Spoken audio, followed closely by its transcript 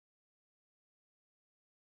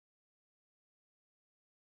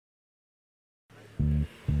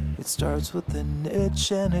It starts with an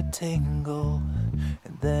itch and a tingle,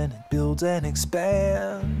 and then it builds and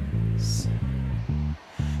expands.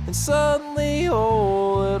 And suddenly,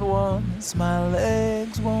 all at once, my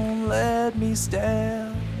legs won't let me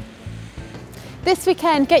stand. This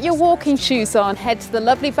weekend, get your walking shoes on. Head to the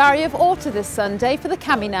lovely Barrio of Horta this Sunday for the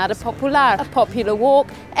Caminada Popular, a popular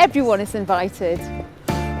walk. Everyone is invited.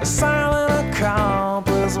 A silent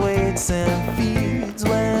accomplice waits and feeds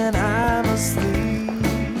when I'm asleep.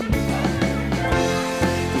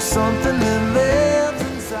 There's something that lives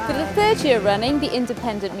inside. For the third year running, the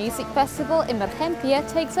Independent Music Festival in Merchempia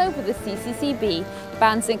takes over the CCCB.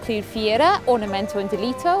 Bands include Fiera, Ornamento and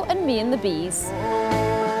Delito, and Me and the Bees.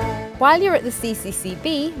 While you're at the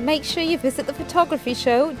CCCB, make sure you visit the photography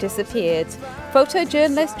show Disappeared.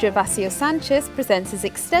 Photojournalist Gervasio Sanchez presents his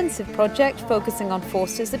extensive project focusing on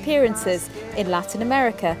forced disappearances in Latin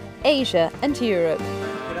America, Asia and Europe.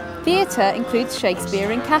 Theatre includes Shakespeare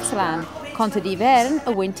in Catalan. Conte d'Hivern,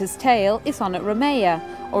 A Winter's Tale, is on at Romea.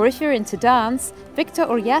 Or if you're into dance, Victor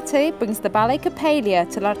Oriate brings the ballet Capella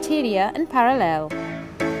to l'Arteria and Parallel.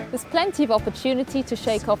 There's plenty of opportunity to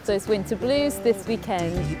shake off those winter blues this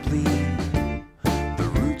weekend.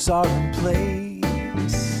 The roots are in place.